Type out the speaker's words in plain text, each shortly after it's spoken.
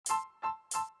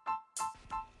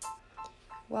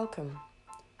Welcome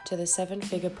to the Seven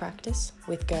Figure Practice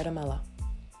with Gerda Muller,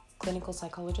 clinical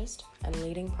psychologist and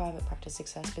leading private practice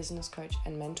success business coach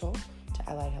and mentor to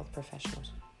allied health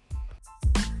professionals.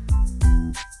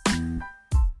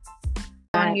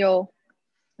 On your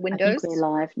Windows? I think we're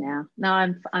live now.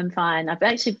 No, I'm fine. I've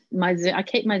actually I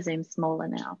keep my Zoom smaller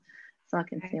now so I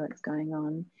can see what's going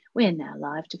on. We're now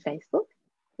live to Facebook.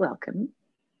 Welcome.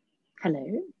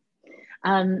 Hello.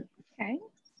 Okay.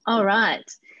 All right.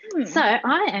 So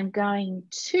I am going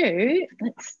to,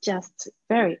 let's just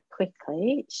very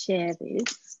quickly share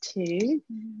this to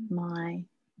my,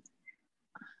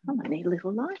 I might need a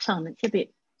little light on. It's a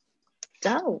bit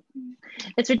dull.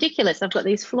 It's ridiculous. I've got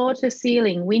these floor to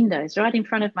ceiling windows right in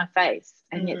front of my face,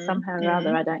 and yet somehow or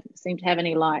other I don't seem to have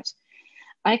any light.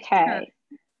 Okay.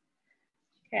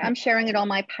 Okay, I'm sharing it on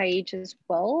my page as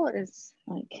well as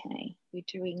Okay. we're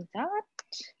doing that.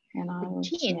 And I will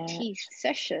TNT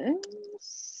sessions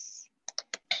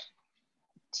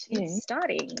is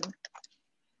starting.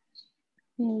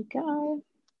 There we go.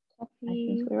 I Copy.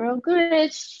 think we're all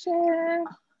good. Share.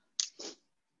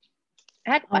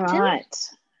 Add All button. right.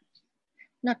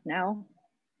 Not now.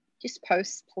 Just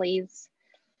post, please.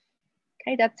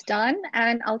 Okay, that's done.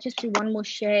 And I'll just do one more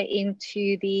share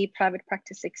into the private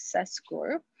practice success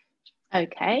group.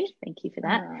 Okay, thank you for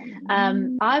that.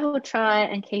 I will try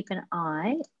and keep an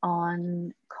eye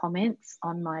on comments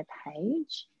on my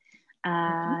page.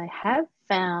 I have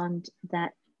found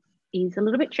that is a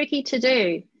little bit tricky to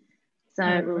do.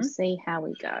 So we'll see how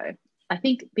we go. I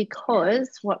think because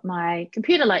what my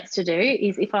computer likes to do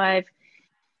is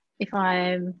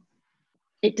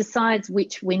it decides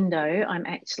which window I'm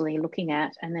actually looking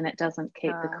at, and then it doesn't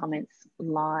keep the comments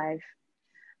live.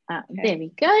 There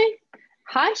we go.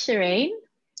 Hi, Shireen.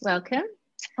 Welcome.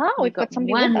 Oh, we've got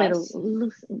somebody with us.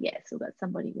 Yes, we've got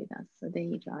somebody with us. So there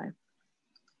you go.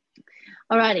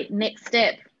 All righty. Next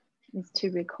step is to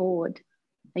record.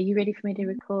 Are you ready for me to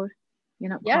record?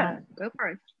 You're not quiet. Go for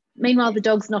it. Meanwhile, the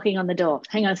dog's knocking on the door.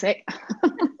 Hang on a sec.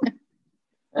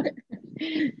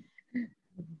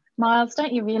 Miles,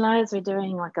 don't you realise we're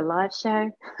doing like a live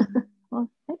show? Well,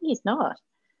 maybe he's not.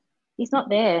 He's not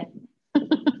there.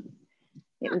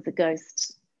 It was a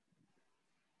ghost.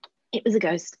 It was a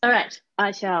ghost. All right,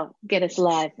 I shall get us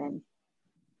live then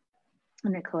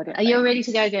and record it. Are you all ready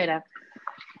to go, Gerda?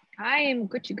 I am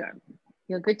good to go.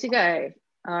 You're good to go.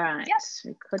 All right. Yes.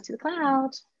 Record to the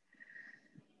cloud.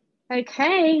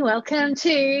 Okay, welcome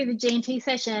to the G&T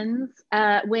sessions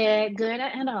where Gerda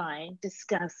and I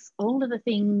discuss all of the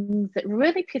things that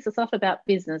really piss us off about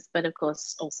business, but of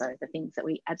course also the things that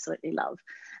we absolutely love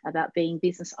about being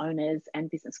business owners and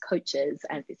business coaches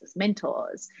and business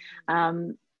mentors.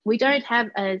 We don't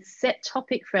have a set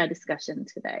topic for our discussion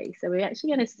today, so we're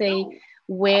actually going to see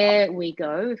where we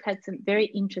go. We've had some very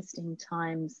interesting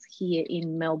times here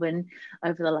in Melbourne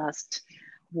over the last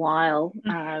while,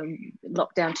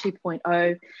 lockdown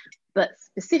 2.0, but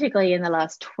specifically in the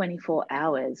last 24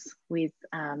 hours with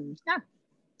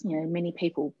many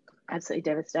people absolutely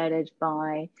devastated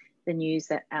by the news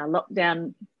that our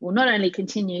lockdown will not only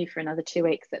continue for another 2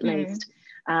 weeks at least,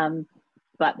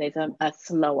 but there's a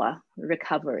slower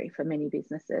recovery for many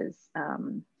businesses,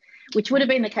 which would have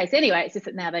been the case anyway. It's just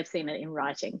that now they've seen it in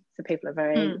writing, so people are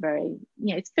very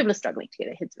people are struggling to get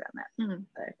their heads around that.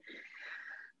 So,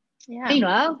 yeah.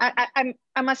 Meanwhile,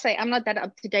 I must say I'm not that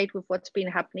up to date with what's been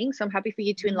happening, so I'm happy for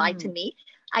you to enlighten me.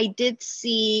 I did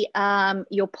see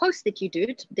your post that you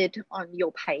did on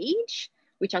your page,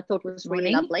 which I thought was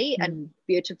really lovely and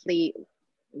beautifully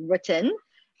written,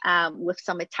 with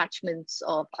some attachments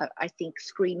of I think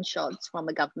screenshots from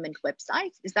a government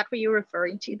website. Is that what you're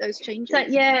referring to, those changes? So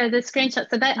yeah, the screenshots.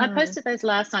 So I posted those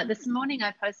last night. This morning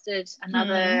I posted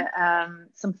another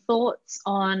some thoughts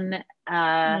on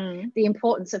the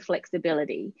importance of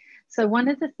flexibility. So one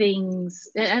of the things,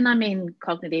 and I mean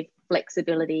cognitive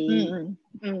flexibility,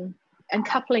 and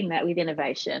coupling that with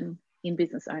innovation in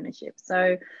business ownership.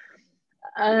 So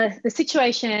the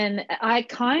situation, I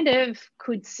kind of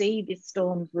could see this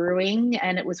storm brewing,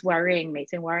 and it was worrying me.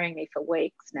 It's been worrying me for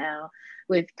weeks now,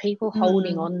 with people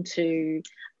holding on to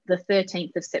the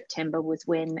 13th of September was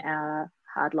when our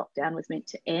hard lockdown was meant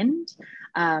to end.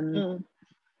 And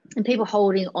people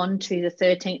holding on to the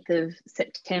 13th of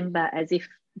September as if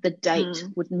the date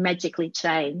would magically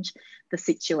change the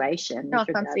situation with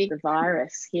regards to the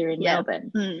virus here in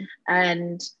Melbourne.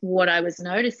 And what I was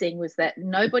noticing was that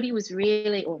nobody was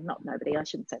really, or not nobody, I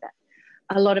shouldn't say that,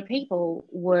 a lot of people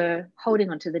were holding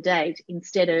on to the date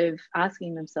instead of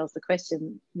asking themselves the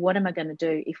question, what am I going to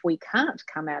do if we can't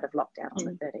come out of lockdown on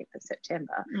the 13th of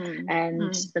September?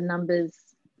 And the numbers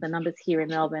here in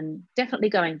Melbourne definitely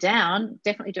going down,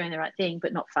 definitely doing the right thing,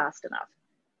 but not fast enough.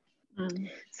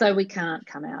 So we can't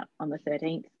come out on the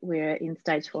 13th. We're in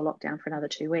stage 4 lockdown for another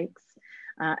 2 weeks.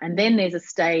 And then there's a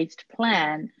staged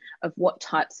plan of what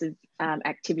types of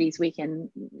activities we can,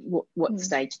 what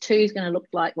stage 2 is going to look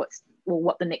like,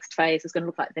 what the next phase is going to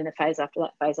look like, then the phase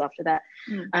after that.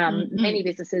 Many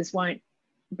businesses won't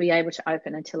be able to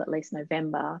open until at least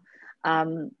November.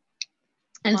 So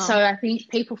I think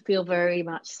people feel very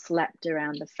much slapped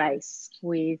around the face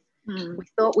with, we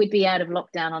thought we'd be out of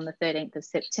lockdown on the 13th of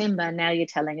September. Now you're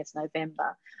telling us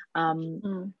November.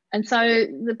 And so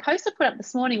the post I put up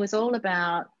this morning was all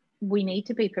about, we need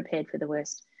to be prepared for the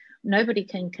worst. Nobody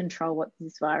can control what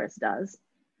this virus does.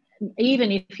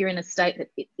 Even if you're in a state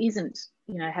that it isn't,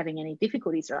 having any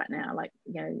difficulties right now, like,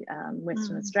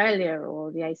 Western Australia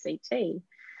or the ACT,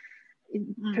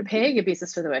 prepare your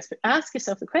business for the worst. But ask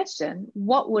yourself the question,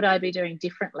 what would I be doing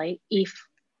differently if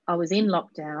I was in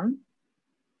lockdown,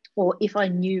 or if I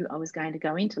knew I was going to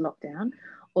go into lockdown,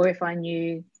 or if I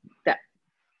knew that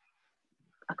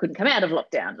I couldn't come out of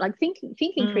lockdown? Like thinking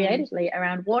creatively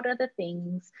around what are the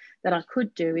things that I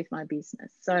could do with my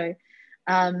business. So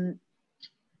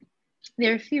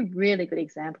there are a few really good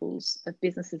examples of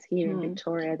businesses here in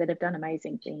Victoria that have done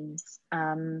amazing things.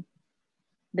 I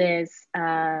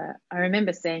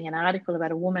remember seeing an article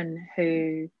about a woman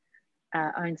who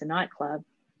owns a nightclub,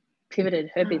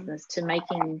 pivoted her business to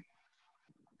making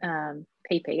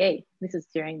PPE. This is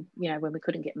during, when we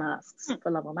couldn't get masks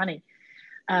for love or money.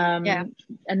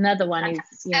 Another one is,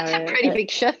 that's a pretty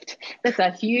big shift. That's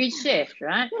a huge shift,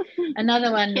 right?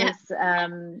 Another one is,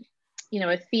 a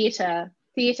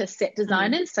theatre set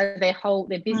designers. So their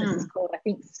business is called, I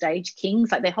think, Stage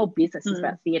Kings. Like their whole business is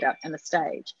about theatre and the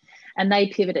stage. And they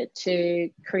pivoted to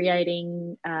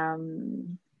creating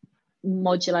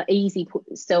modular, easy,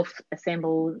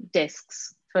 self-assembled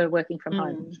desks for working from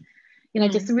home.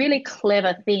 Just really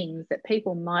clever things that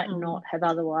people might not have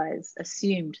otherwise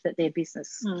assumed that their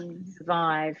business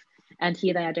survive. And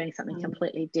here they are doing something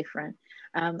completely different.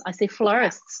 I see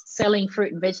florists selling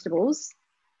fruit and vegetables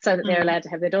so that they're allowed to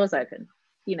have their doors open.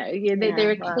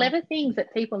 There are clever things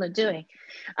that people are doing.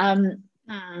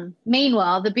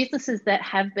 Meanwhile, the businesses that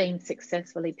have been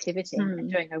successfully pivoting and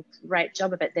doing a great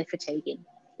job of it, they're fatiguing.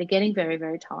 They're getting very,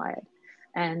 very tired.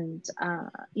 And,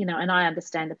 and I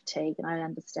understand the fatigue and I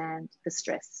understand the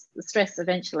stress. The stress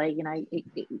eventually,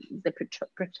 the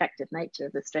protracted nature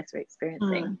of the stress we're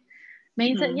experiencing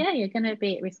means that, you're going to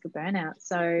be at risk of burnout.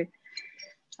 So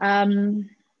I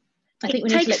think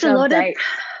we need to let go of dates.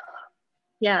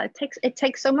 It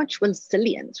takes so much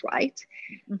resilience, right?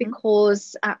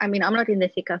 Because I'm not in the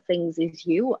thick of things as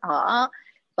you are,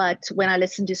 but when I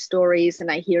listen to stories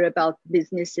and I hear about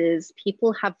businesses,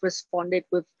 people have responded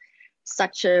with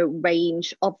such a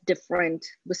range of different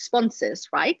responses,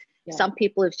 right? Some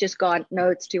people have just gone, no,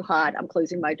 it's too hard, I'm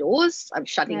closing my doors, I'm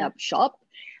shutting up shop,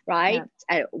 right?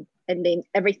 And then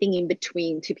everything in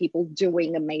between, to people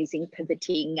doing amazing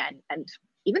pivoting and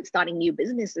even starting new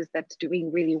businesses that's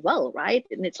doing really well, right?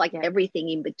 And it's like everything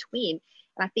in between.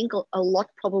 And I think a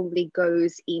lot probably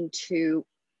goes into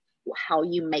how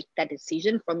you make that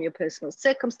decision from your personal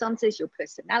circumstances, your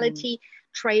personality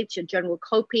traits, your general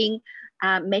coping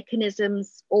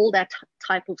mechanisms, all that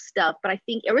type of stuff. But I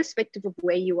think irrespective of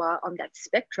where you are on that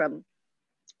spectrum,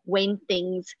 when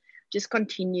things just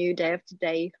continue day after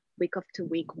day, week after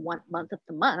week, month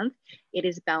after month, it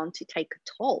is bound to take a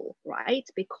toll, right?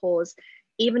 Because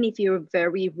even if you're a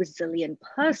very resilient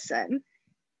person,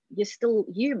 you're still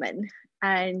human,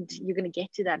 and you're going to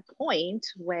get to that point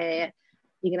where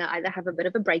you're going to either have a bit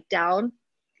of a breakdown,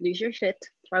 lose your shit,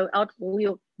 throw out all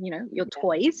your, your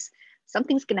toys.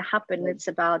 Something's going to happen. It's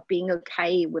about being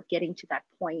okay with getting to that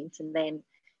point, and then,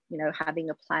 having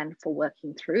a plan for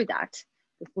working through that,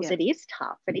 because it is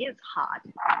tough. It is hard.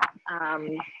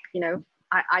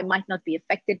 I might not be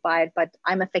affected by it, but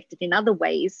I'm affected in other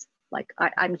ways. Like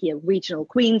I'm here, regional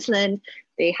Queensland.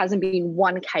 There hasn't been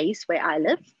one case where I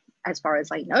live, as far as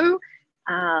I know,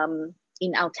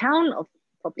 in our town of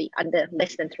probably under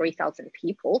less than 3,000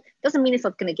 people. Doesn't mean it's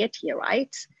not going to get here,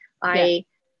 right? I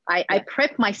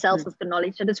prep myself with the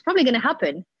knowledge that it's probably going to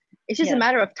happen. It's just a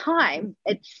matter of time.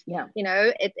 It's,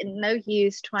 it's no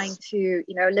use trying to,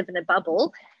 live in a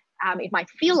bubble. It might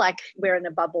feel like we're in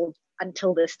a bubble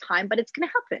until this time, but it's going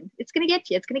to happen. It's going to get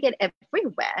here. It's going to get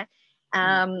everywhere.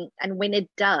 And when it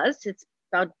does, it's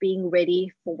about being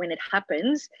ready for when it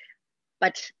happens.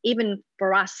 But even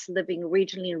for us living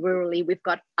regionally and rurally, we've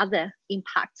got other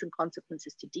impacts and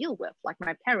consequences to deal with, like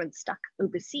my parents stuck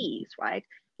overseas, right?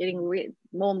 Getting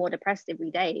more and more depressed every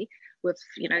day with,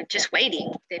 just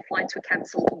waiting. Their flights were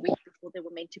cancelled a week before they were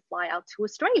meant to fly out to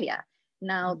Australia.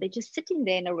 Now they're just sitting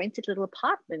there in a rented little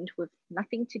apartment with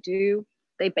nothing to do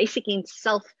they're basically in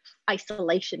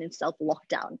self-isolation and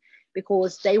self-lockdown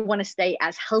because they want to stay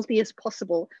as healthy as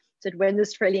possible, so that when the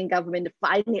Australian government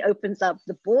finally opens up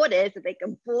the borders, that they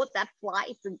can board that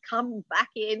flight and come back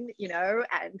in, you know,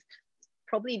 and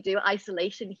probably do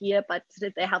isolation here, but so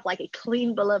that they have like a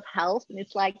clean bill of health. And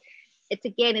it's like, it's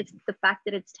the fact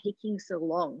that it's taking so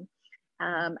long.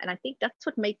 And I think that's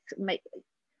what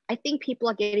I think people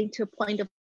are getting to a point of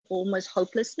almost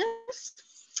hopelessness.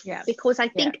 Yeah. Because I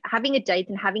think having a date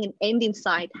and having an end in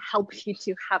sight helps you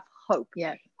to have hope.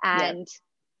 Yeah. And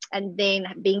then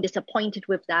being disappointed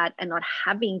with that and not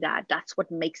having that, that's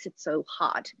what makes it so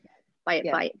hard by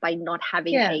not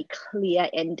having a clear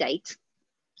end date.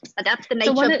 And that's the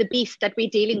nature of the beast that we're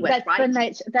dealing with,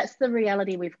 right? That's the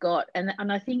reality we've got. And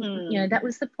I think, you know, that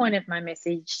was the point of my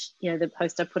message, you know, the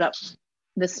post I put up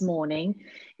this morning,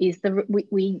 is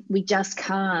we just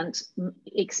can't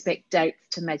expect dates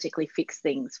to magically fix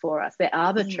things for us. They're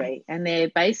arbitrary and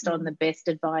they're based on the best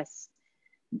advice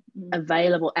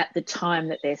available at the time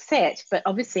that they're set. But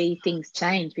obviously things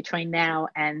change between now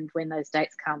and when those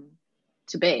dates come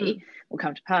to be or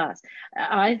come to pass.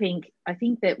 I think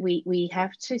that we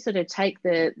have to sort of take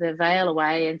the veil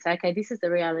away and say, okay, this is the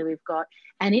reality we've got,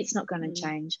 and it's not going to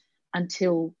change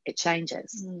until it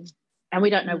changes. And we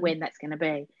don't know when that's going to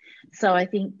be. So I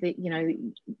think that, you know,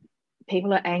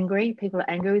 people are angry. People are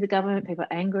angry with the government. People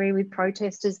are angry with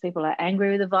protesters. People are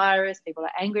angry with the virus. People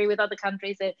are angry with other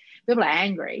countries. People are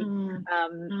angry. And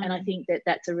I think that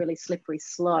that's a really slippery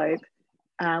slope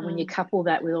when you couple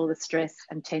that with all the stress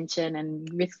and tension and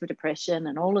risk for depression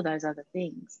and all of those other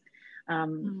things.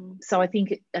 So I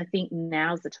think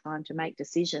now's the time to make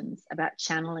decisions about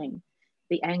channeling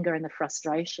the anger and the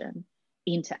frustration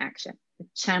into action,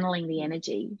 channeling the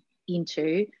energy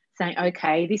into saying,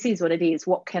 okay, this is what it is.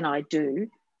 What can I do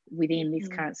within these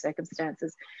current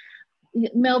circumstances?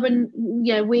 Melbourne,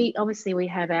 we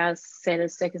have our set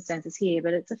of circumstances here,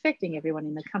 but it's affecting everyone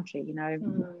in the country, you know.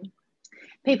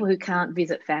 People who can't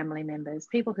visit family members,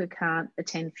 people who can't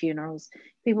attend funerals,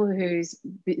 people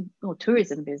or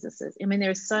tourism businesses. I mean,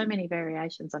 there are so many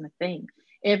variations on a theme.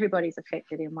 Everybody's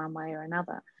affected in one way or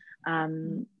another.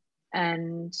 And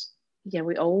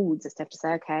we all just have to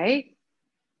say, okay,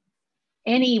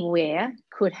 anywhere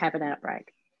could have an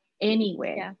outbreak.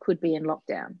 Anywhere could be in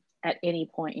lockdown at any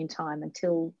point in time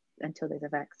until there's a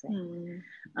vaccine.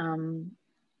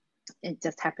 It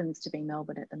just happens to be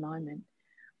Melbourne at the moment.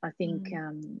 I think,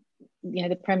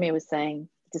 the Premier was saying,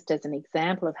 just as an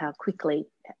example of how quickly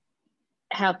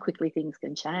things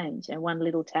can change. And one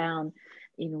little town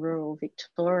in rural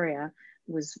Victoria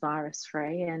was virus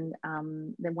free, and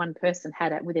then one person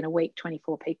had it. Within a week,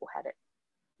 24 people had it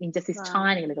in just this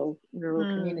tiny little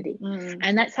rural community.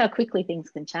 And that's how quickly things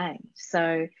can change.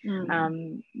 So,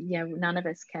 none of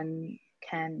us can.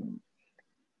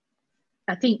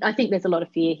 I think there's a lot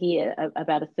of fear here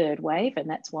about a third wave, and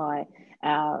that's why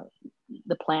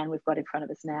the plan we've got in front of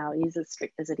us now is as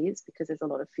strict as it is, because there's a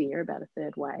lot of fear about a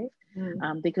third wave.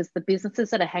 Because the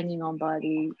businesses that are hanging on by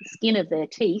the skin of their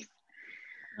teeth,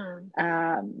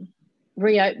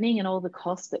 reopening and all the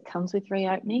cost that comes with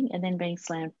reopening and then being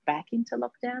slammed back into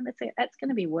lockdown, that's going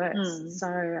to be worse. So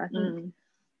I think...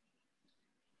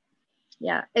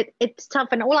 it's tough.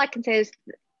 And all I can say is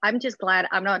I'm just glad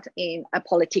I'm not in a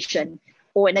politician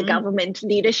or in a government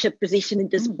leadership position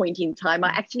at this point in time.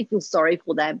 I actually feel sorry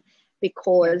for them,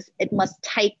 because it must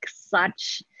take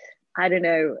such,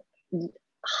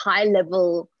 high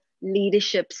level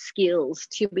leadership skills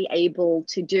to be able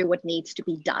to do what needs to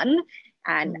be done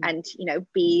and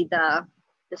be the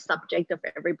subject of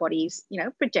everybody's,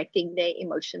 projecting their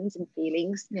emotions and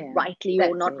feelings, rightly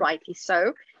or not rightly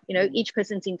so. Each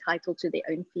person's entitled to their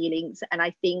own feelings. And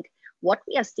I think what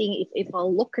we are seeing, if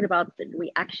I'll look at about the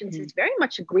reactions, is very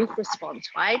much a grief response,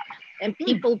 right? And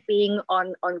people being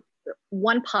on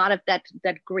one part of that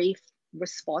grief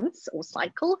response or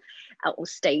cycle, or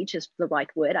stage is the right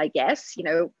word, I guess,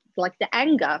 like the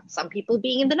anger, some people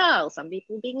being in denial, some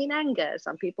people being in anger,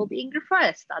 some people being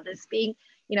depressed, others being,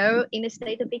 in a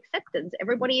state of acceptance.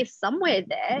 Everybody is somewhere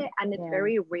there, and it's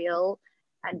very real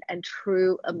and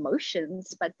true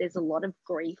emotions, but there's a lot of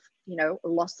grief,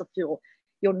 loss of your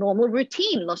normal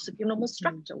routine, loss of your normal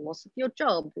structure, loss of your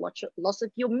job, loss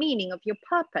of your meaning, of your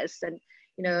purpose, and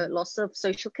loss of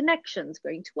social connections,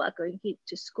 going to work, going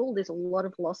to school. There's a lot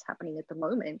of loss happening at the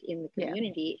moment in the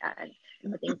community, and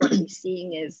I think what we're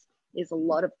seeing is a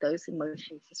lot of those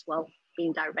emotions as well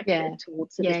being directed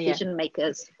towards the decision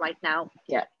makers right now.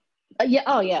 And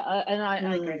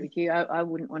I agree with you. I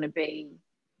wouldn't want to be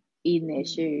in their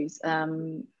shoes.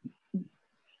 Dan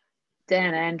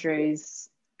Andrews,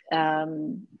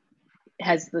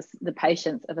 has the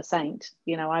patience of a saint.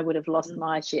 You know, I would have lost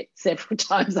my shit several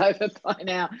times over by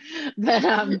now. But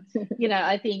you know,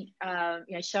 I think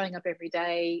you know, showing up every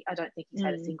day. I don't think he's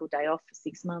had a single day off for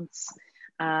 6 months.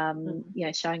 You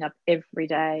know, showing up every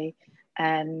day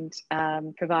and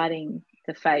providing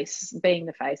the face, being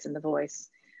the face and the voice.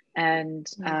 And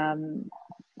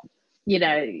you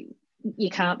know, you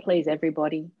can't please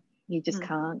everybody. You just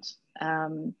can't.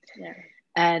 And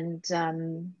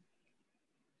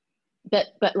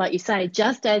but like you say,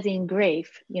 just as in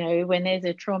grief, you know, when there's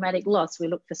a traumatic loss, we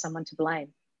look for someone to blame.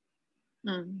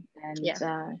 And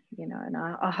you know, and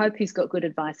I hope he's got good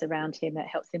advice around him that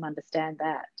helps him understand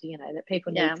that, you know, that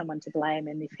people need someone to blame,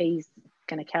 and if he's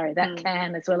going to carry that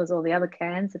can as well as all the other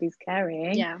cans that he's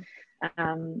carrying,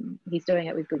 he's doing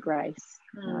it with good grace.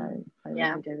 I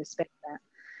really do respect that.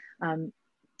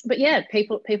 But yeah,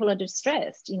 people are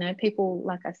distressed. You know, people,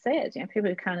 like I said, you know, people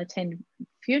who can't attend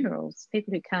funerals,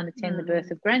 people who can't attend the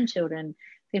birth of grandchildren,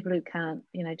 people who can't,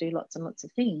 you know, do lots and lots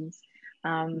of things.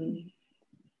 And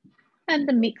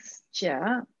the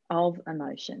mixture of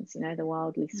emotions, you know, the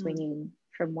wildly swinging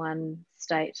from one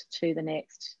state to the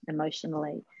next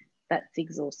emotionally, that's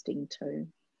exhausting too.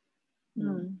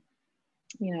 You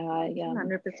know, I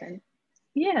 100%.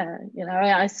 Yeah, you know,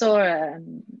 I saw I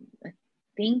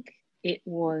think it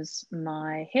was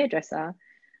my hairdresser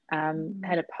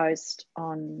had a post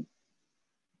on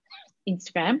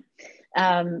Instagram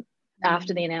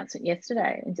after the announcement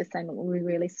yesterday, and just saying, well, we're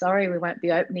really sorry, we won't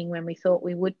be opening when we thought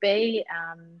we would be.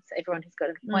 So everyone who's got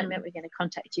an appointment, we're going to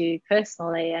contact you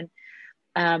personally.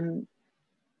 And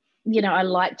you know, I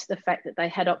liked the fact that they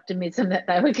had optimism that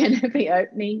they were going to be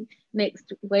opening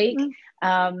next week.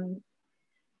 But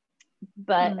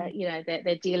you know,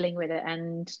 they're dealing with it.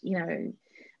 And you know,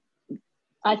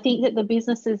 I think that the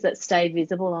businesses that stay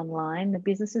visible online, the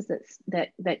businesses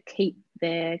that keep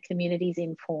their communities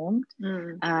informed,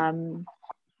 don't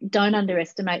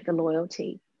underestimate the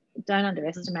loyalty. Don't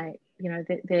underestimate, you know,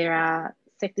 that there are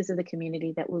sectors of the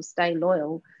community that will stay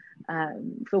loyal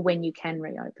for when you can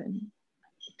reopen.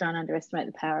 Don't underestimate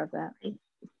the power of that.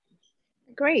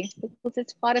 Agree, because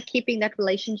it's part of keeping that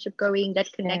relationship going,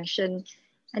 that connection.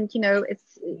 And you know,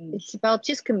 it's about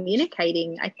just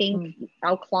communicating. I think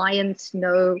our clients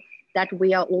know that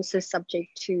we are also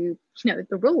subject to, you know,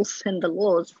 the rules and the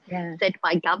laws set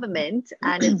by government,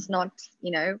 and it's not,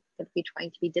 you know, that we're trying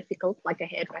to be difficult like a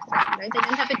hairdresser. You know, they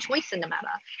don't have a choice in the matter.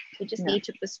 They just need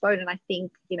to postpone. And I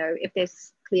think, you know, if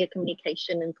there's clear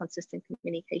communication and consistent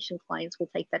communication, clients will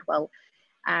take that well,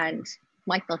 and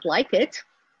might not like it,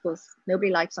 because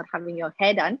nobody likes not having your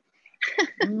hair done.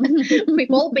 We've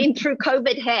all been through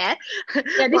COVID hair.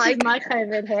 Yeah, this is my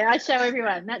COVID hair. I show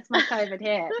everyone, that's my COVID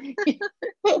hair.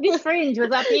 This fringe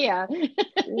was up here.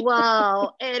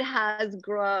 Wow, it has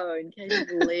grown. Can you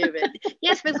believe it?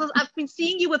 Yes, because I've been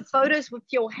seeing you with photos with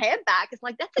your hair back. It's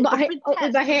like, that's a different test.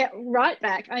 With the hair right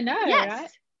back. I know, right?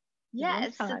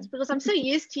 Yes, it's because I'm so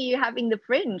used to you having the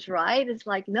fringe, right? It's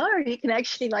like, no, you can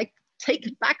actually like take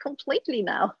it back completely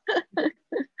now.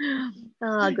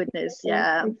 Oh goodness,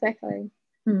 exactly.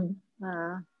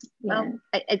 Well,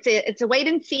 it's a wait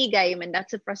and see game, and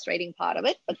that's a frustrating part of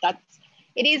it, but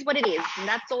it is what it is, and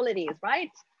that's all it is, right?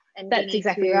 And that's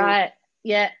exactly right.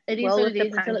 Yeah, it is what it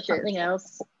is until it's something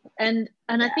else. And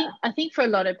I think for a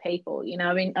lot of people, you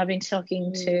know, I've been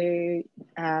talking to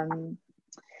a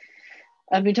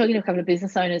couple of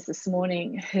business owners this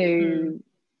morning who,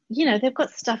 you know, they've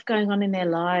got stuff going on in their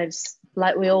lives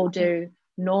like we all do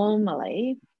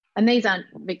normally. And these aren't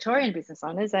Victorian business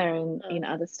owners, they're in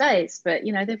other states, but,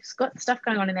 you know, they've got stuff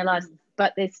going on in their lives,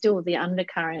 but there's still the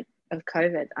undercurrent of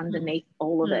COVID underneath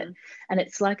all of it. And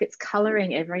it's like it's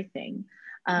colouring everything.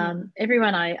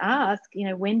 Everyone I ask, you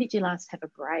know, when did you last have a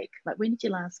break? Like, when did you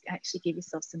last actually give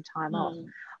yourself some time off?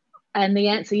 And the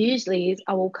answer usually is,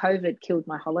 oh, well, COVID killed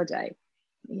my holiday.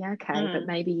 Yeah, okay, but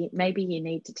maybe you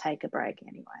need to take a break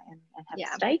anyway and have a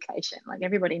staycation. Like,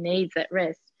 everybody needs that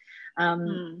rest.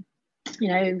 You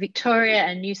know, Victoria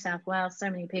and New South Wales, so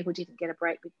many people didn't get a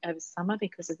break over summer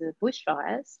because of the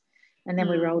bushfires, and then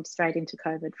we rolled straight into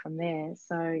COVID from there.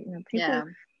 So, you know, people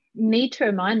need to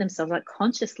remind themselves, like,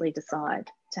 consciously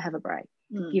decide to have a break,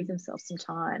 to give themselves some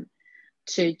time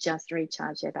to just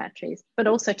recharge their batteries, but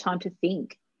also time to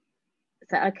think.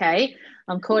 So, okay,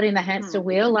 I'm caught in the hamster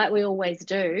wheel like we always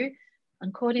do.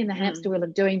 I'm caught in the hamster wheel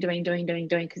of doing,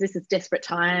 because this is desperate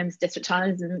times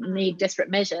need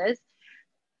desperate measures.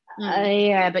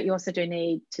 But you also do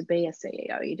need to be a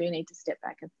CEO. You do need to step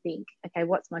back and think, okay,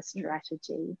 what's my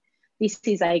strategy? This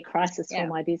is a crisis for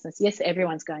my business. Yes,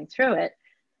 everyone's going through it,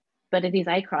 but it is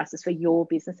a crisis for your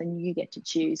business, and you get to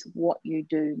choose what you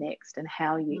do next and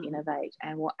how you innovate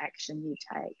and what action you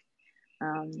take.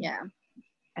 Yeah.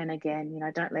 And again,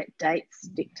 don't let dates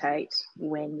dictate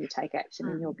when you take action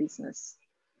in your business.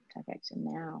 Take action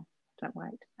now. Don't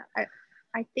wait.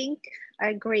 I think I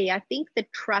agree. I think the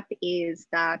trap is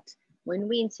that when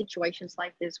we're in situations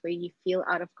like this where you feel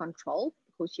out of control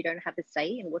because you don't have a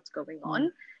say in what's going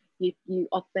on, you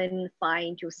often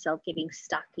find yourself getting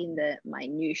stuck in the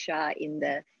minutia, in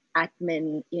the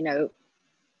admin,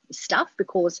 stuff,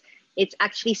 because it's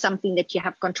actually something that you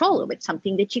have control over. It's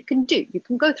something that you can do. You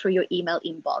can go through your email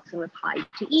inbox and reply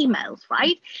to emails,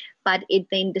 right? But it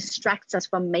then distracts us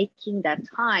from making that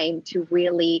time to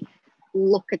really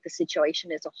look at the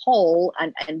situation as a whole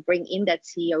and bring in that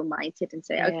CEO mindset and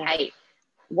say, okay,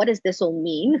 what does this all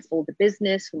mean for the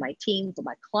business, for my team, for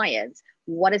my clients?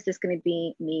 What is this going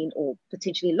to mean or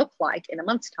potentially look like in a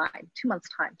month's time, 2 months'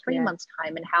 time, 3 months'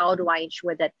 time? And how do I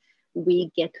ensure that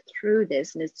we get through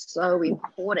this? And it's so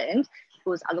important,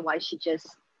 because otherwise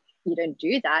you don't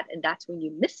do that. And that's when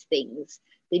you miss things.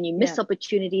 Then you miss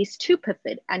opportunities to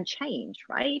pivot and change,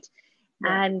 right?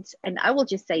 And I will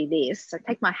just say this, so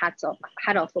take my hat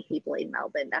off for people in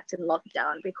Melbourne that's in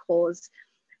lockdown, because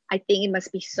I think it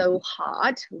must be so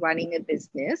hard running a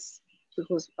business,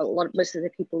 because most of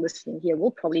the people listening here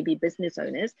will probably be business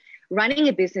owners, running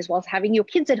a business whilst having your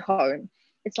kids at home.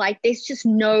 It's like there's just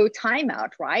no time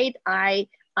out, right?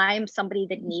 I'm somebody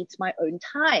that needs my own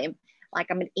time. Like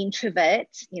I'm an introvert,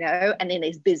 and then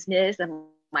there's business and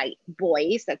my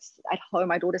boys that's at home.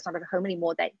 My daughter's not at home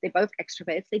anymore. They're both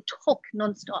extroverts. They talk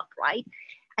nonstop, right?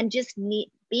 And just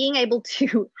being able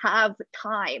to have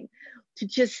time to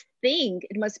just think,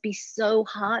 it must be so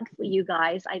hard for you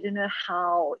guys. I don't know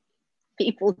how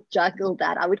people juggle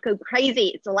that. I would go crazy.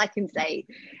 It's all I can say.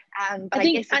 But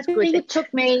I think it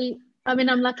took me. I mean,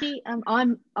 I'm lucky.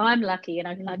 I'm lucky, and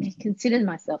I consider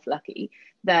myself lucky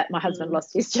that my husband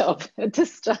lost his job at the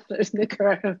start of the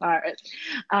coronavirus,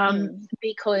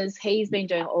 because he's been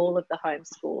doing all of the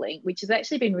homeschooling, which has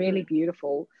actually been really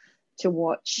beautiful to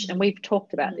watch. And we've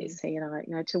talked about this, he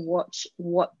and I, to watch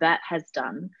what that has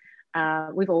done.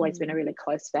 We've always been a really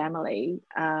close family.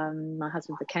 My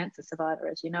husband's a cancer survivor,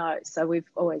 as you know, so we've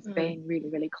always been really,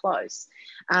 really close.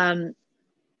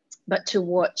 But to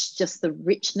watch just the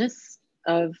richness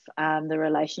of the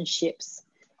relationships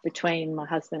between my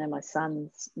husband and my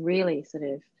sons, really sort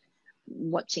of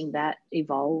watching that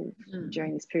evolve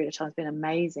during this period of time has been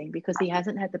amazing, because he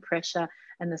hasn't had the pressure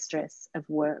and the stress of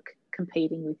work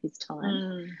competing with his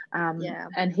time.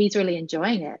 And he's really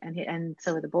enjoying it, and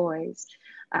so are the boys.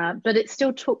 But it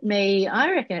still took me, I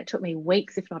reckon it took me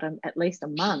weeks, if not at least a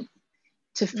month,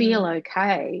 to feel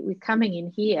okay with coming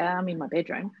in here. I'm in my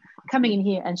bedroom, coming in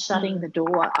here and shutting the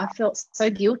door. I felt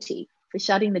so guilty for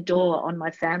shutting the door on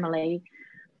my family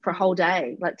for a whole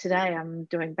day. Like today, I'm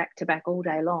doing back to back all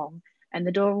day long, and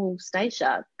the door will stay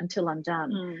shut until I'm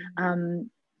done. And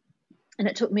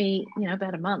it took me,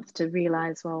 about a month to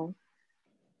realize, well,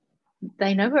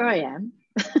 they know where I am.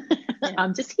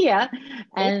 I'm just here,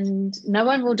 and no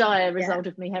one will die as a result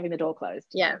of me having the door closed.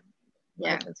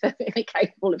 It's perfectly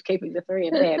capable of keeping the three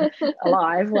of them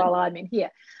alive while I'm in here.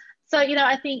 So,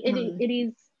 I think it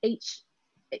is each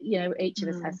of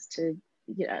us has to,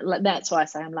 that's why I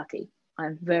say I'm lucky.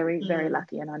 I'm very, very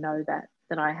lucky, and I know that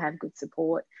I have good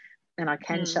support, and I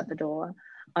can shut the door.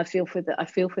 I feel for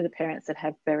the parents that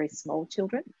have very small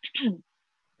children,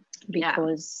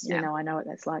 because I know what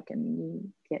that's like, and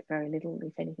you get very little,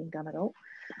 if anything, done at all.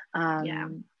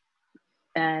 And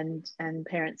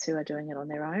parents who are doing it on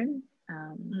their own,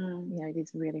 it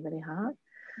is really, really hard.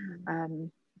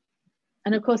 And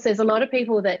of course, there's a lot of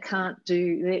people that can't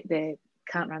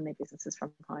run their businesses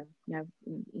from home, in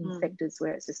sectors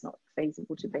where it's just not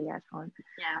feasible to be at home.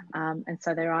 And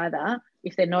so they're either,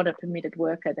 if they're not a permitted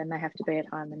worker, then they have to be at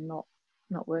home and not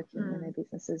working when their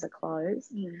businesses are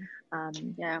closed.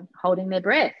 Holding their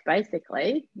breath,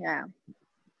 basically.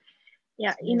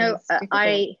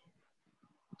 I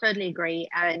totally agree.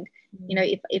 And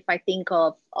if I think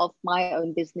of my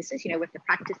own businesses, with the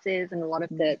practices and a lot of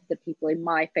the people in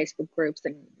my Facebook groups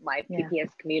and my PPS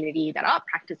community that are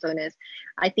practice owners,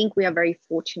 I think we are very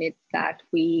fortunate that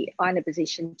we are in a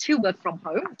position to work from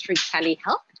home through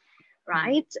telehealth,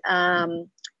 right?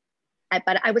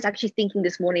 But I was actually thinking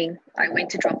this morning, I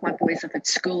went to drop my boys off at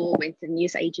school, went to the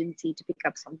news agency to pick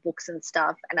up some books and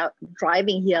stuff. And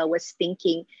driving here, I was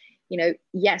thinking,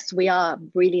 yes, we are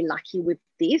really lucky with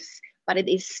this, but it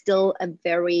is still a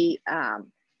very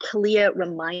clear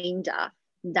reminder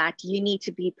that you need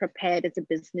to be prepared as a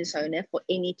business owner for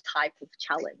any type of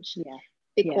challenge.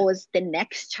 Because the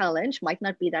next challenge might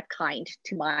not be that kind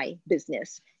to my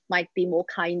business, might be more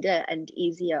kinder and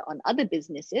easier on other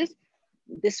businesses.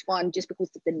 This one, just because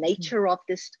of the nature of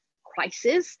this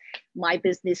crisis, my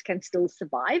business can still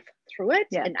survive through it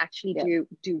and actually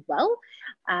do well,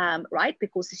 right?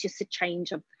 Because it's just a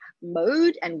change of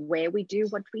mode, and where we do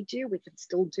what we do, we can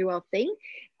still do our thing.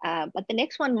 But the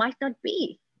next one might not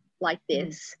be like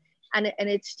this. And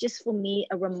it's just, for me,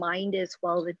 a reminder as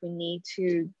well that we need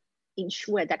to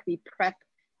ensure that we prep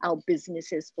our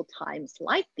businesses for times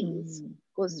like these,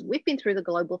 because we've been through the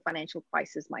global financial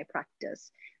crisis, my practice,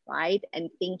 right?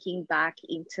 And thinking back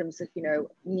in terms of, you know,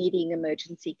 needing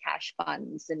emergency cash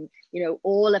funds and, you know,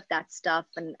 all of that stuff.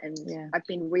 And I've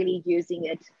been really using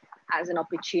it as an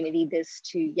opportunity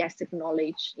to, yes,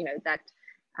 acknowledge, you know, that,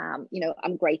 you know,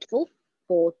 I'm grateful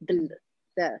for the,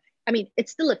 I mean, it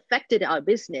still affected our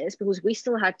business because we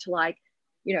still had to, like,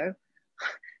 you know,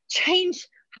 change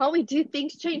how we do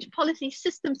things, change policy,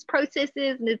 systems,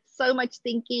 processes, and it's so much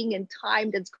thinking and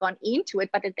time that's gone into it.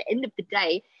 But at the end of the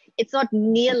day, it's not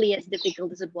nearly as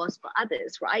difficult as it was for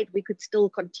others, right? We could still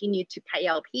continue to pay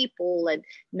our people, and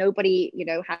nobody, you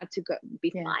know, had to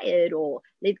be fired or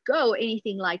let go,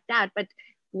 anything like that. But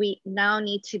we now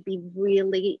need to be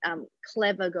really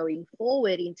clever going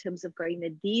forward in terms of going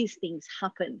that these things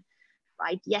happen.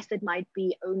 Right? Yes, it might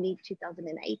be only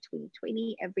 2008,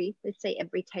 2020, let's say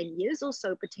every 10 years or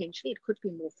so, potentially. It could be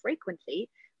more frequently,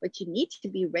 but you need to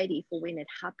be ready for when it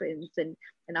happens. And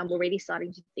I'm already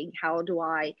starting to think, how do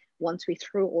I, once we're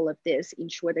through all of this,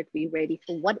 ensure that we're ready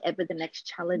for whatever the next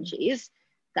challenge is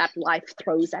that life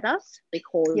throws at us,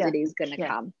 because it is going to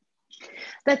come.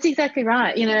 That's exactly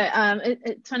right. You know,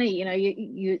 it's funny, you know,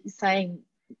 you're saying,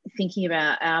 thinking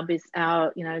about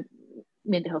our, you know,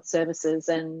 mental health services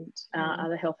and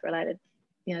other health related,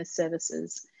 you know,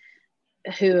 services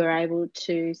who are able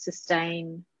to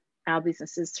sustain our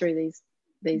businesses through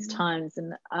these times.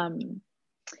 And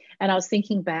I was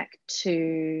thinking back to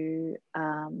you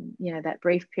know, that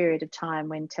brief period of time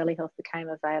when telehealth became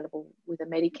available with a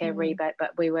Medicare rebate,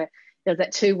 but there was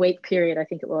that 2-week period, I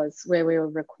think it was, where we were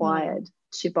required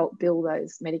to bulk bill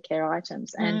those Medicare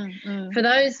items. And for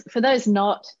those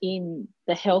not in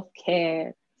the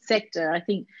healthcare sector, I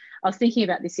think I was thinking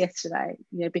about this yesterday,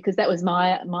 you know, because that was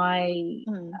my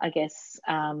I guess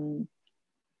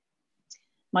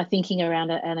my thinking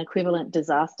around an equivalent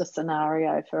disaster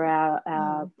scenario for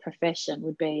our profession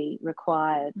would be a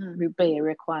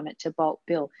requirement to bulk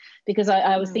bill, because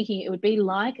I was thinking it would be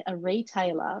like a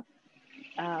retailer.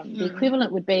 The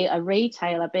equivalent would be a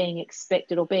retailer being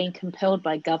expected or being compelled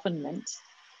by government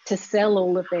to sell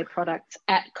all of their products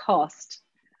at cost.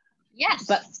 Yes,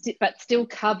 but still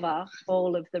cover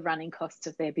all of the running costs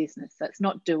of their business. So it's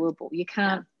not doable. You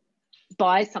can't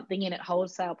buy something in at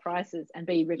wholesale prices and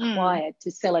be required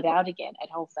to sell it out again at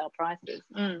wholesale prices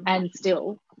and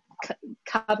still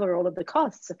cover all of the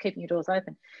costs of keeping your doors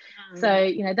open. So,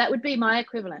 you know, that would be my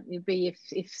equivalent. It would be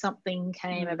if something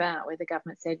came about where the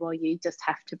government said, well, you just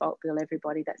have to bulk bill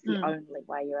everybody. That's the only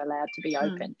way you're allowed to be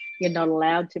open. You're not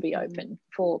allowed to be open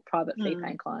for private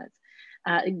fee-paying clients.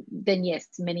 Then yes,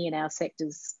 many in our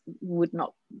sectors would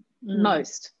not,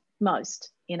 most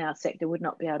in our sector would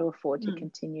not be able to afford to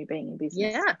continue being in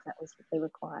business. Yeah. That was the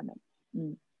requirement.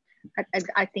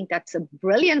 I think that's a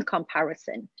brilliant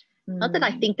comparison. Not that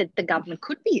I think that the government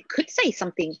could say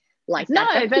something like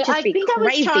that. No, but I think I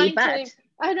was trying to.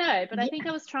 I know, but I think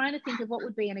I was trying to think of what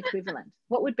would be an equivalent.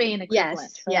 What would be an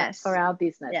equivalent for our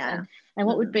business, and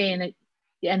what would be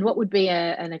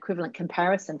an equivalent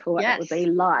comparison for what that would be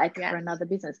like for another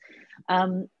business.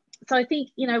 So I think,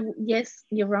 you know, yes,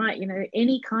 you're right. You know,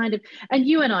 any kind of, and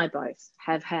you and I both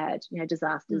have had, you know,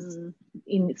 disasters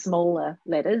in smaller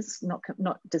letters, not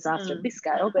disaster of this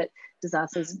scale, but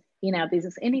disasters in our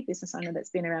business. Any business owner that's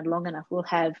been around long enough will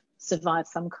have survived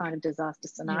some kind of disaster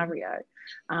scenario.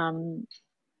 You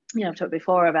know, I've talked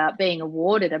before about being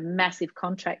awarded a massive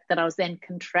contract that I was then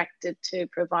contracted to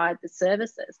provide the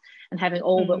services, and having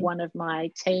all but one of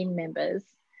my team members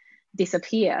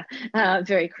disappear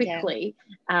very quickly.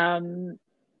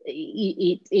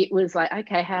 It was like,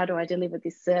 okay, how do I deliver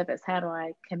this service? How do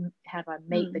I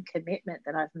meet the commitment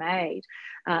that I've made,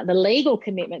 the legal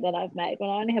commitment that I've made when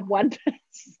I only have one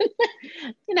person?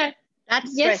 You know,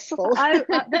 that's stressful.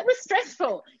 That was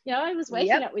stressful. You know, I was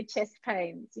waking up with chest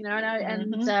pains. You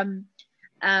know,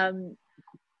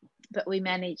 but we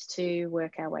managed to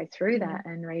work our way through that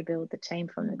and rebuild the team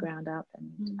from the ground up.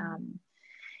 And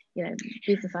you know,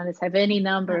 business owners have any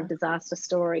number of disaster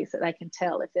stories that they can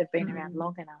tell if they've been around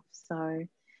long enough. So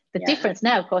the difference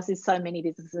now, of course, is so many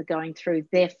businesses are going through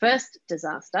their first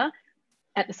disaster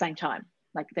at the same time.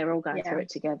 Like they're all going through it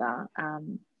together.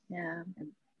 And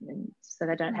so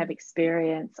they don't have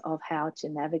experience of how to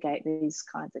navigate these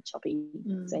kinds of choppy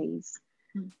seas.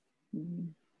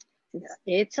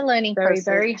 It's a learning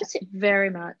process. Very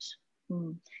much.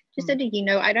 Just so that you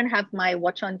know, I don't have my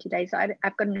watch on today, so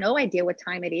I've got no idea what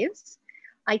time it is.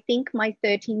 I think my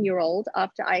 13-year-old,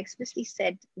 after I explicitly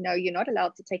said, no, you're not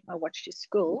allowed to take my watch to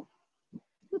school,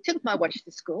 he took my watch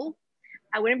to school.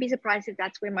 I wouldn't be surprised if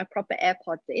that's where my proper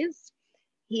AirPods is.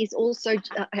 He's also,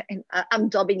 I'm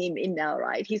dobbing him in now,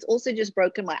 right? He's also just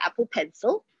broken my Apple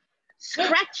Pencil,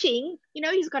 scratching, you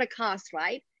know, he's got a cast,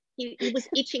 right? He was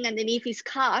itching underneath his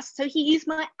cast. So he used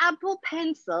my Apple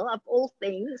Pencil, of all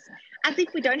things, as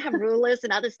if we don't have rulers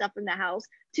and other stuff in the house,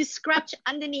 to scratch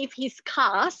underneath his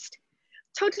cast,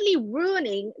 totally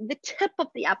ruining the tip of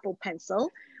the Apple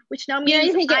Pencil, which now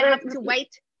means I have to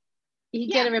wait. You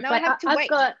get a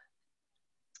replacement.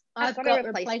 I've got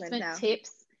replacement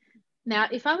tips. Now,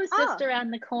 if I was just around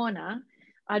the corner,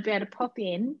 I'd be able to pop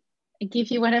in and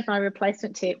give you one of my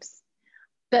replacement tips.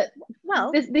 But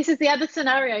this is the other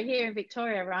scenario here in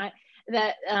Victoria, right?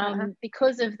 That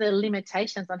because of the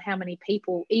limitations on how many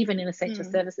people, even in essential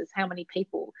services, how many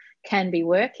people can be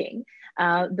working,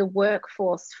 the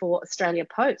workforce for Australia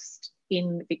Post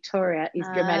in Victoria is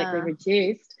dramatically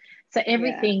reduced. So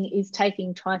everything is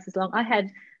taking twice as long. I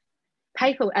had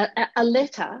paper, a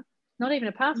letter, not even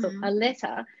a parcel, a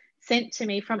letter sent to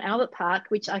me from Albert Park,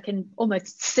 which I can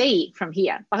almost see from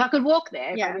here. Like I could walk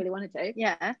there if I really wanted to.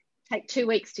 Yeah. Take 2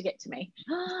 weeks to get to me.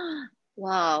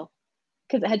 Wow.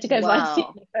 Because it had to go by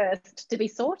Sydney first to be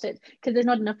sorted because there's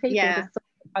not enough people to sort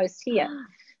the post here.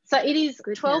 So it is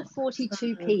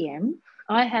 12:42 p.m.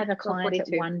 I have a client at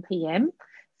 1 p.m.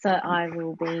 So I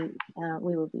will be,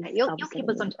 we will be. You'll keep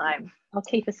us on time. I'll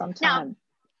keep us on time. Now,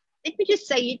 let me just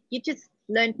say, you just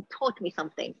taught me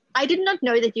something. I did not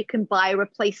know that you can buy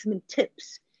replacement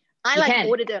tips. I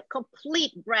ordered a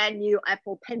complete brand new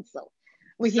Apple Pencil.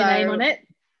 With your name on it?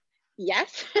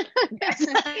 Yes. Of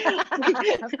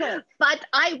course. But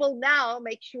I will now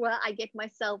make sure I get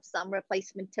myself some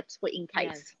replacement tips for in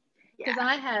case. Because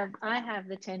I have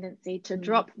the tendency to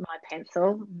drop my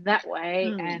pencil that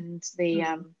way and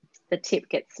the tip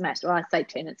gets smashed. Well, I say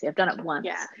tendency, I've done it once,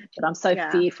 but I'm so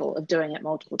fearful of doing it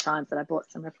multiple times that I bought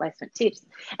some replacement tips.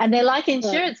 And they're like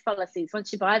insurance policies.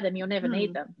 Once you buy them, you'll never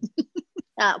need them.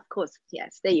 Of course,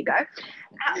 yes, there you go.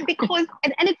 Because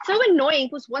and it's so annoying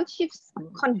because once you've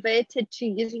converted to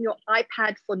using your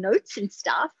iPad for notes and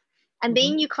stuff, and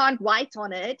then you can't write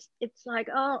on it, it's like,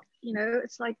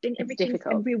 it's like then everything's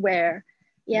everywhere.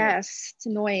 Yes, it's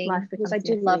annoying because I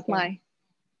do love my,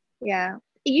 you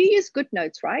use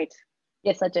GoodNotes, right?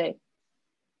 Yes, I do.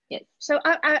 Yes. So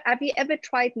have you ever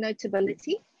tried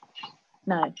Notability?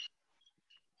 No.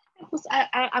 Because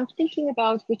I'm thinking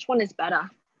about which one is better.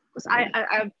 Because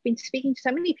I've been speaking to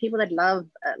so many people that love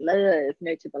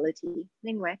Notability.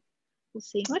 Anyway, we'll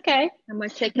see. Okay. I'm going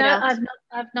to check it out.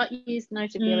 I've not used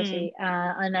Notability.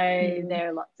 I know there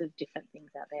are lots of different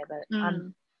things out there, but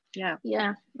I'm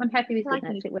happy with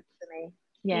GoodNotes. It works for me.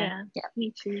 Yeah,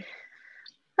 me too.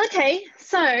 Okay,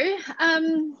 so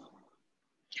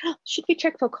should we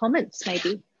check for comments?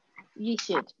 Maybe you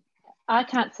should. I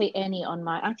can't see any on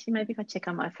my. Actually, maybe if I check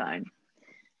on my phone.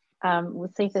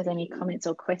 We'll see if there's any comments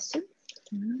or questions.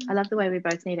 I love the way we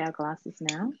both need our glasses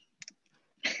now.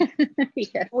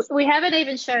 Yes. We haven't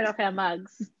even showed off our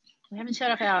mugs. We haven't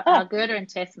showed off our Gerda and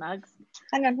Tess mugs.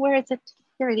 Hang on, where is it?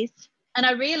 Here it is. And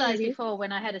I realised before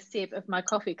when I had a sip of my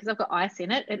coffee, because I've got ice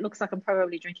in it, it looks like I'm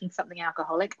probably drinking something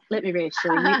alcoholic. Let me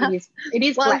reassure you, it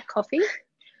is black coffee.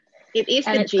 It is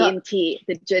the GNT,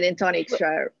 the Gin and Tonic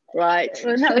show, right?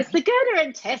 Well, no, it's the Gerda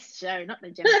and Tess show, not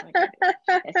the Gin and Tonic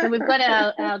show. So we've got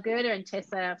our Gerda and Tess.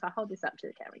 If I hold this up to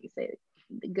the camera, you see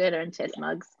the Gerda and Tess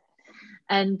mugs.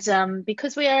 And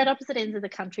because we are at opposite ends of the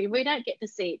country, we don't get to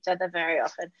see each other very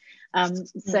often.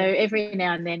 So every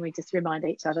now and then we just remind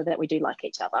each other that we do like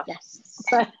each other. Yes.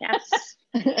 So,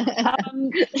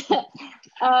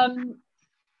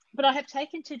 but I have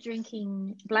taken to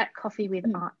drinking black coffee with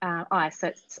ice. So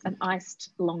it's an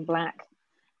iced long black.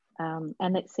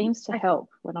 And it seems to help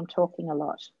when I'm talking a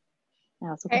lot.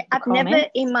 Now, I've never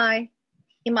in my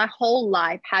whole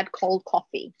life had cold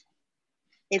coffee.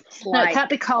 It's like... No, it can't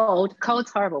be cold. Cold's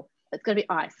horrible. It's going to be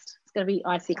iced. It's going to be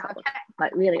icy cold,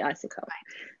 like really icy cold.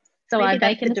 So maybe I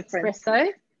make an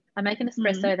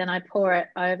espresso. Then I pour it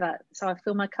over. So I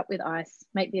fill my cup with ice,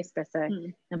 make the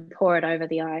espresso, and pour it over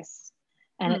the ice.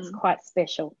 And it's quite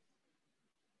special.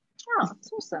 Oh, it's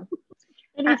awesome.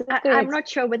 I'm not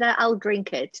sure whether I'll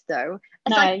drink it though.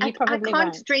 No, you probably I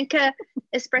can't won't. drink a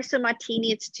espresso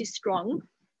martini. It's too strong.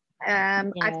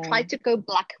 I've tried to go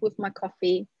black with my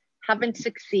coffee. Haven't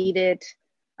succeeded.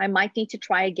 I might need to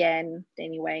try again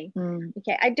anyway.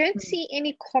 Okay, I don't see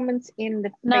any comments in the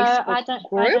Facebook I don't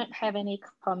group. I don't have any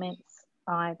comments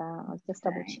either. I'll just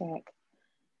double check.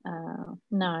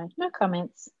 No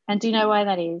comments. And do you know why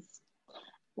that is?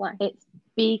 Why? It's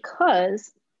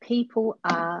because people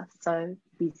are so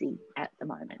busy at the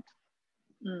moment.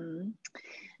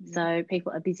 So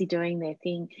people are busy doing their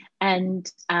thing,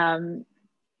 and I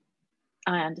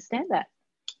understand that.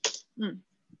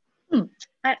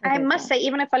 I must say,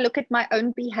 even if I look at my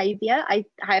own behavior, I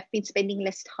have been spending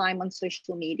less time on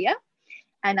social media,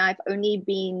 and I've only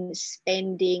been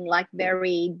spending like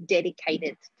very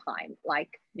dedicated time.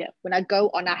 Like when I go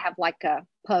on, I have like a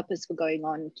purpose for going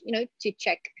on, you know, to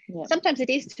check. Sometimes it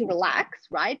is to relax,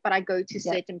 right? But I go to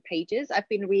certain pages. I've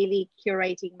been really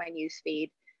curating my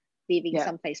newsfeed, leaving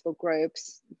some Facebook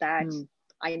groups that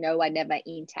I know I never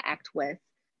interact with.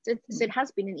 So it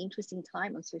has been an interesting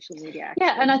time on social media.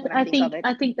 Actually, and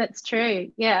I think that's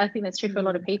true. Yeah, I think that's true for a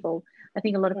lot of people. I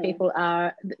think a lot of people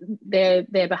are their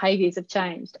behaviours have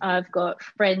changed. I've got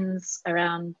friends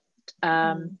around.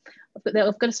 I've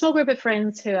got a small group of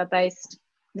friends who are based.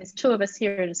 There's 2 of us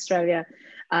here in Australia,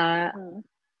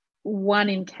 1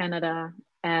 in Canada,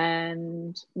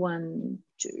 and 1,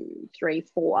 2, 3,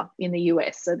 4 in the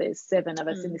US. So there's 7 of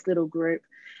us in this little group,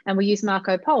 and we use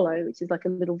Marco Polo, which is like a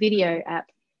little video app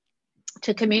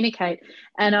to communicate.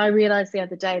 And I realized the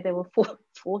other day there were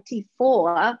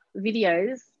 44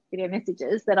 video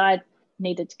messages that I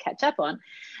needed to catch up on.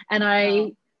 And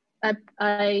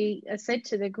I said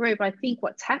to the group, I think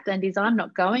what's happened is I'm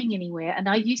not going anywhere. And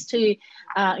I used to,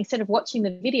 instead of watching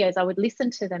the videos, I would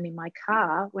listen to them in my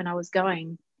car when I was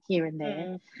going here and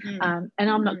there. And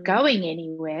I'm not going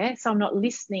anywhere, so I'm not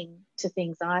listening to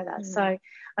things either. So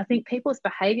I think people's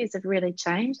behaviours have really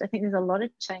changed. I think there's a lot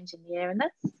of change in the air, and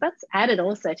that's added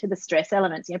also to the stress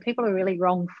elements. You know, people are really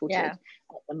wrong-footed at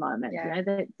the moment. You know,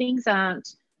 that things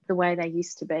aren't the way they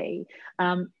used to be.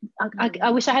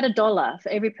 I wish I had $1 for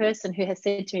every person who has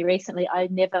said to me recently, I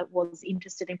never was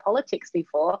interested in politics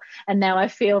before, and now I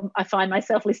find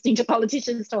myself listening to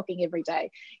politicians talking every day.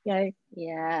 You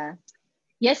know,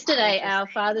 yesterday, our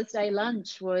Father's Day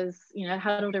lunch was, you know,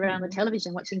 huddled around the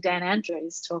television watching Dan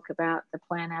Andrews talk about the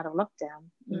plan out of lockdown.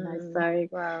 You know,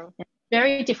 so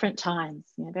very different times.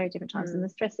 You know, very different times, and the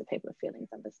stress that people are feeling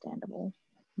is understandable.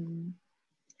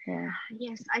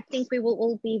 Yes, I think we will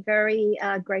all be very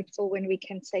grateful when we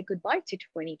can say goodbye to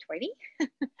 2020.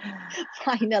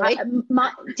 Finally.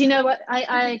 Do you know what?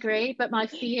 I agree, but my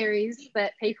fear is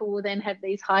that people will then have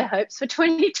these high hopes for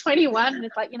 2021. And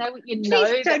it's like,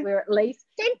 that we're at least,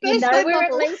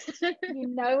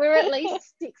 we're at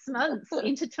least 6 months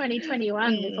into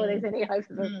 2021 before there's any hope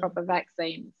of a proper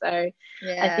vaccine. So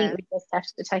I think we just have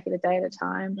to take it a day at a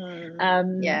time.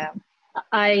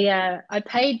 I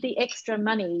paid the extra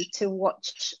money to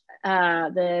watch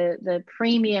the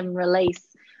premium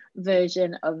release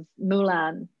version of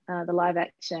Mulan, the live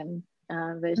action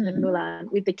version of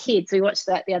Mulan with the kids. We watched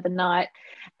that the other night,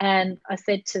 and I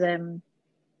said to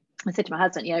my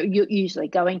husband, you know, usually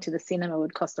going to the cinema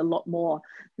would cost a lot more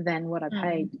than what I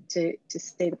paid to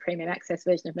see the premium access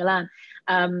version of Mulan.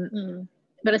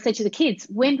 But I said to the kids,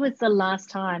 when was the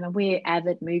last time, and we're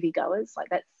avid moviegoers, like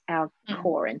that's our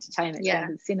core entertainment, going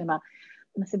to the cinema.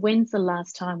 And I said, when's the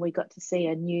last time we got to see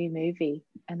a new movie?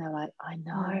 And they're like, I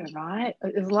know, right?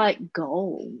 It was like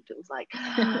gold. It was like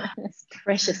this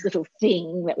precious little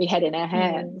thing that we had in our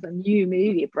hands, a new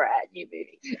movie, a brand new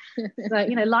movie. So,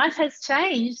 you know, life has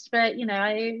changed, but, you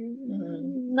know,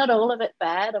 not all of it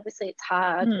bad. Obviously, it's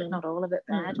hard, but not all of it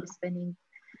bad. We're spending,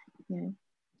 you know,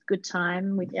 good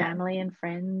time with family and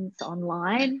friends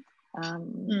online.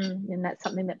 And that's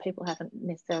something that people haven't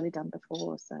necessarily done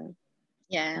before. So,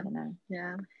 I don't know.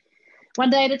 One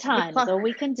day at a time is all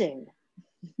we can do.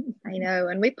 I know,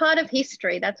 and we're part of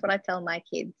history. That's what I tell my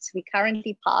kids. We're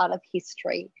currently part of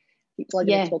history. People are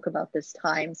going to talk about this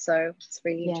time, so it's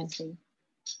really interesting.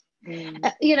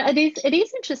 You know, it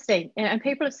is interesting, and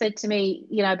people have said to me,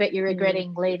 you know, I bet you're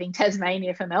regretting leaving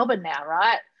Tasmania for Melbourne now,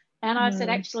 right? And I've said,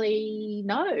 actually,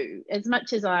 no. As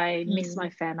much as I miss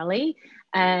my family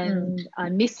and I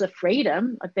miss the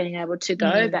freedom of being able to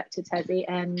go back to Tassie,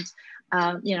 and,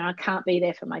 you know, I can't be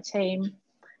there for my team.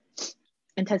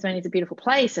 And Tasmania is a beautiful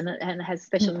place, and it has a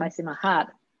special place in my heart.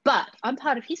 But I'm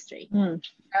part of history.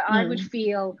 I would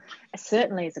feel,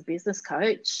 certainly as a business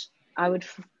coach, I would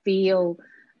feel,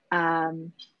 I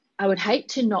would hate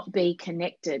to not be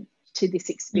connected to this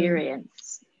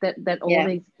experience that all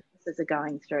these are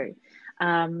going through.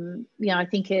 You know, I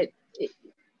think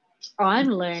I'm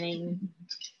learning,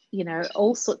 you know,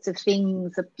 all sorts of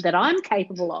things that I'm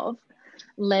capable of,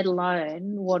 let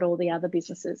alone what all the other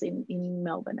businesses in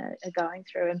Melbourne are going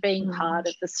through. And being part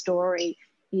of the story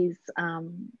is,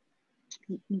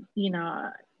 you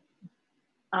know,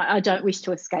 I don't wish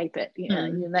to escape it.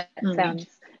 That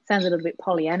sounds a little bit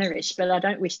Pollyanna-ish, but I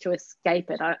don't wish to escape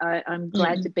it. I'm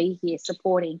glad to be here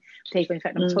supporting people. In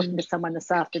fact, I'm talking to someone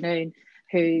this afternoon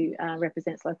who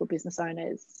represents local business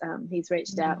owners. He's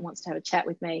reached out and wants to have a chat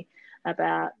with me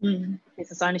about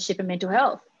business ownership and mental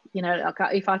health.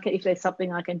 If there's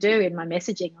something I can do in my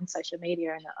messaging on social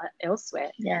media and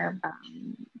elsewhere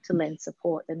to lend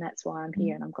support, then that's why I'm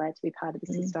here, and I'm glad to be part of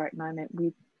this historic moment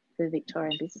with the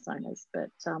Victorian business owners. But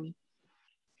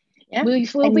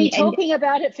we'll be talking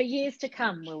about it for years to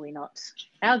come, will we not?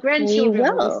 Our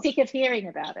grandchildren will be sick of hearing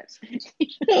about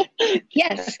it.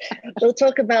 Yes, we'll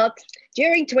talk about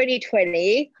during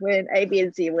 2020 when A, B,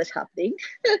 and Z was happening.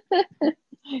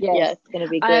 Yes, it's going to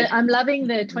be good. I'm loving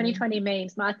the 2020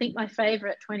 memes. I think my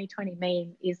favorite 2020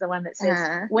 meme is the one that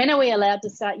says, when are we allowed to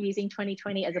start using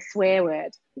 2020 as a swear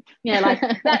word? Like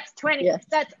that's 20,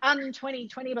 that's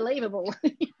un-2020 believable.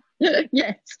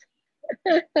 Yes.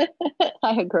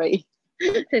 I agree.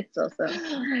 It's awesome.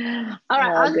 All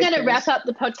right, I'm going to wrap up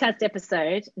the podcast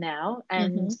episode now,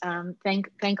 and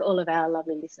thank all of our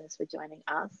lovely listeners for joining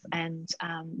us, and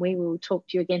we will talk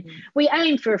to you again. We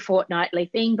aim for a fortnightly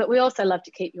thing, but we also love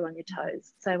to keep you on your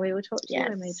toes, so we will talk to you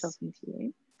when we're talking to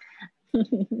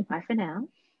you. Bye for now.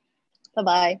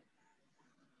 Bye-bye.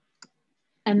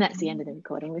 And that's the end of the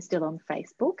recording. We're still on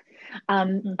Facebook.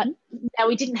 Now,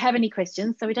 we didn't have any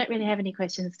questions, so we don't really have any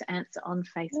questions to answer on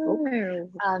Facebook.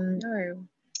 No.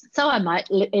 So I might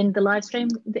end the live stream,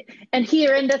 and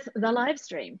here endeth the live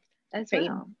stream as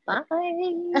well. Bye.